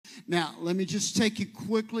Now, let me just take you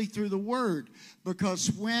quickly through the word, because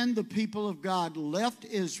when the people of God left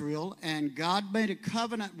Israel and God made a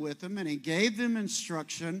covenant with them and he gave them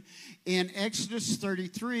instruction in Exodus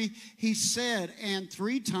 33, he said, and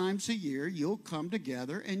 3 times a year you'll come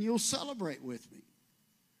together and you'll celebrate with me.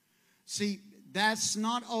 See, that's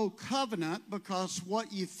not old covenant, because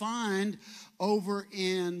what you find over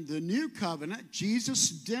in the new covenant, Jesus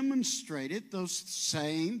demonstrated those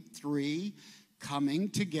same 3 coming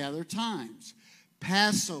together times: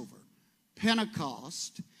 Passover,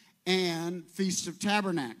 Pentecost, and Feast of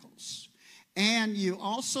Tabernacles. And you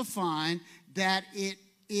also find that it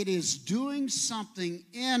is doing something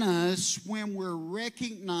in us when we're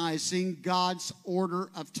recognizing God's order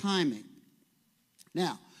of timing.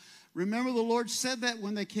 Now, remember the Lord said that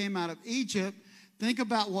when they came out of Egypt. Think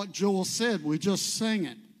about what Joel said. We just sang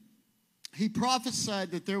it. He prophesied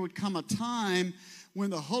that there would come a time when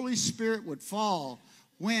the Holy Spirit would fall,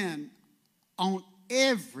 when on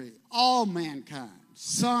all mankind,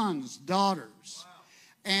 sons, daughters. Wow.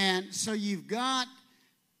 And so you've got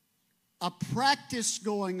a practice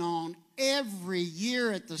going on every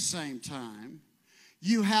year at the same time.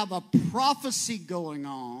 You have a prophecy going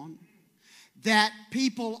on that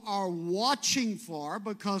people are watching for,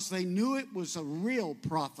 because they knew it was a real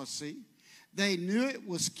prophecy. They knew it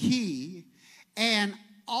was key. And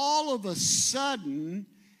all of a sudden,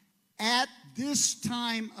 at this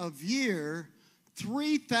time of year,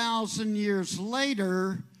 3,000 years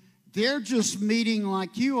later, they're just meeting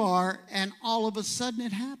like you are, and all of a sudden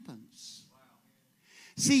it happens. Wow.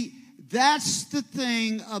 See, that's the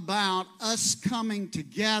thing about us coming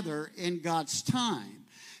together in God's time.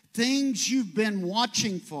 Things you've been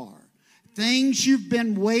watching for, things you've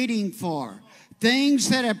been waiting for, things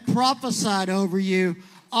that have prophesied over you,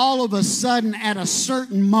 all of a sudden at a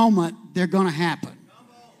certain moment they're going to happen.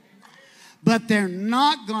 But they're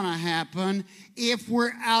not going to happen if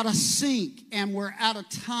we're out of sync and we're out of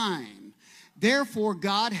time. Therefore,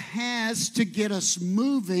 God has to get us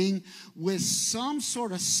moving with some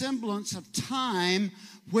sort of semblance of time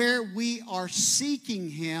where we are seeking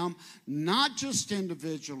Him, not just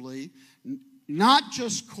individually, not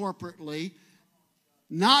just corporately,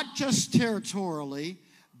 not just territorially,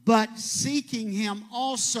 but seeking Him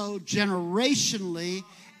also generationally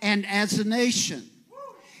and as a nation.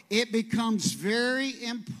 It becomes very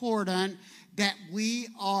important that we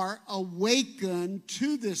are awakened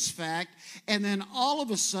to this fact, and then all of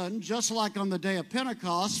a sudden, just like on the day of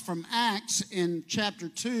Pentecost from Acts in chapter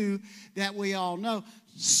 2 that we all know,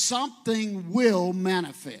 something will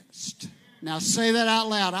manifest. Now say that out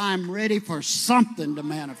loud. I'm ready for something to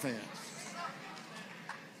manifest.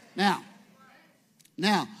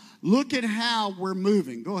 Now, look at how we're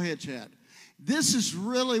moving. Go ahead, Chad. This is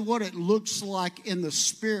really what it looks like in the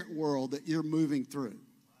spirit world that you're moving through.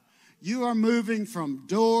 You are moving from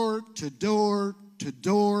door to door to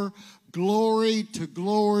door, glory to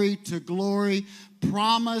glory to glory,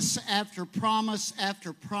 promise after promise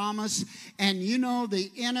after promise. And you know the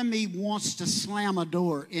enemy wants to slam a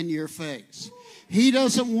door in your face. He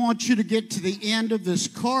doesn't want you to get to the end of this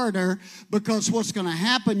corridor, because what's going to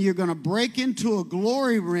happen, you're going to break into a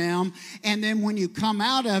glory realm, and then when you come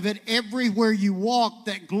out of it, everywhere you walk,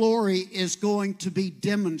 that glory is going to be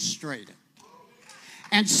demonstrated.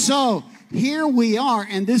 And so here we are,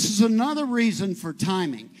 and this is another reason for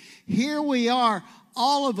timing. Here we are.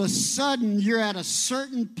 All of a sudden, you're at a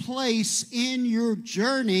certain place in your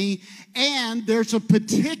journey, and there's a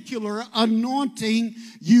particular anointing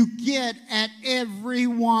you get at every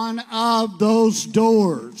one of those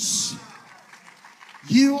doors.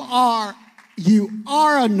 You are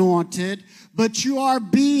anointed, but you are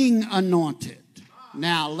being anointed.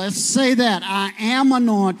 Now, let's say that. I am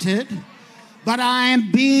anointed, but I am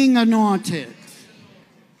being anointed.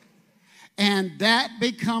 And that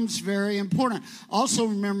becomes very important. Also,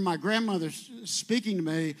 remember my grandmother speaking to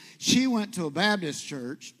me. She went to a Baptist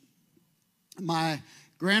church. My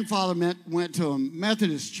grandfather went to a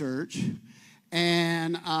Methodist church.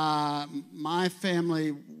 And my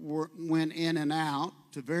family went in and out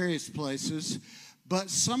to various places. But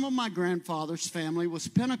some of my grandfather's family was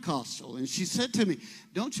Pentecostal. And she said to me,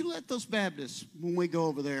 don't you let those Baptists, when we go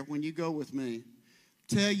over there, when you go with me,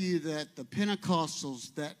 tell you that the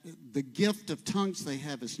Pentecostals, that the gift of tongues they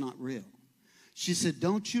have is not real. She said,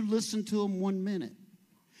 don't you listen to them 1 minute.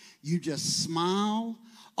 You just smile,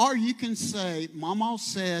 or you can say, Mama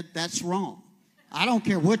said that's wrong. I don't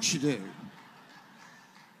care what you do.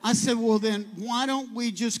 I said, well, then why don't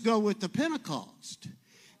we just go with the Pentecost?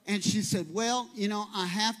 And she said, well, you know, I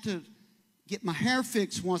have to get my hair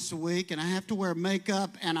fixed once a week, and I have to wear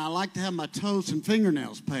makeup, and I like to have my toes and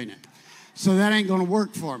fingernails painted. So that ain't going to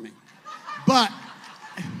work for me.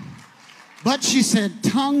 But she said,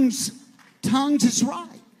 tongues is right.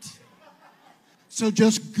 So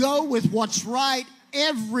just go with what's right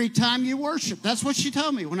every time you worship. That's what she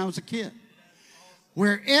told me when I was a kid.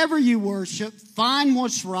 Wherever you worship, find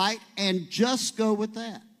what's right and just go with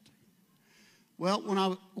that. Well,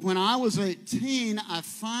 when I was 18, I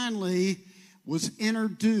finally was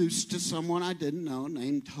introduced to someone I didn't know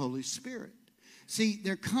named Holy Spirit. See,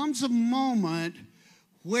 there comes a moment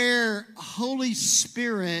where Holy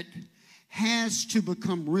Spirit has to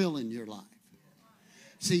become real in your life.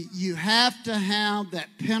 See, you have to have that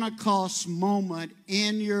Pentecost moment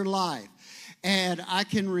in your life. And I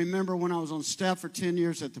can remember when I was on staff for 10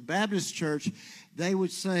 years at the Baptist church, they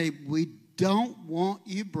would say, we don't want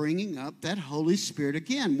you bringing up that Holy Spirit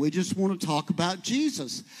again. We just want to talk about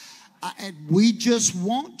Jesus. We just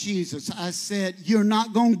want Jesus. I said, you're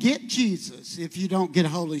not going to get Jesus if you don't get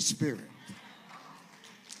Holy Spirit.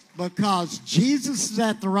 Because Jesus is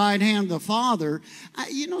at the right hand of the Father.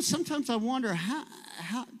 Sometimes I wonder,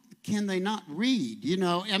 how can they not read?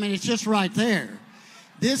 It's just right there.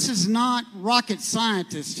 This is not rocket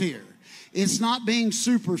scientist here. It's not being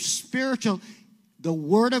super spiritual. The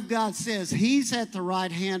Word of God says He's at the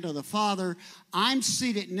right hand of the Father. I'm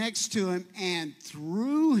seated next to Him, and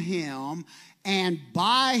through Him and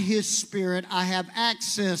by His Spirit, I have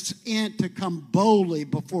access to come boldly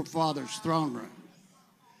before Father's throne room.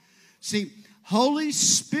 See, Holy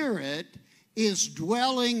Spirit is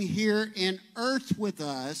dwelling here in earth with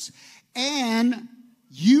us, and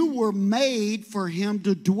you were made for Him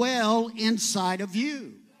to dwell inside of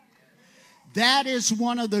you. That is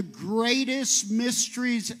one of the greatest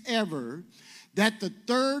mysteries ever, that the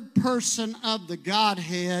third person of the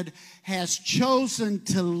Godhead has chosen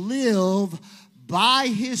to live by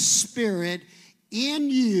His Spirit in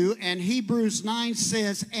you, and Hebrews 9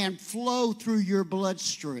 says, and flow through your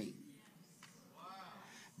bloodstream.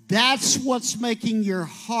 That's what's making your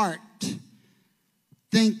heart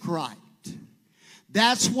think right.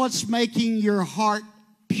 That's what's making your heart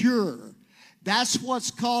pure. That's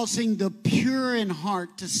what's causing the pure in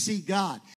heart to see God.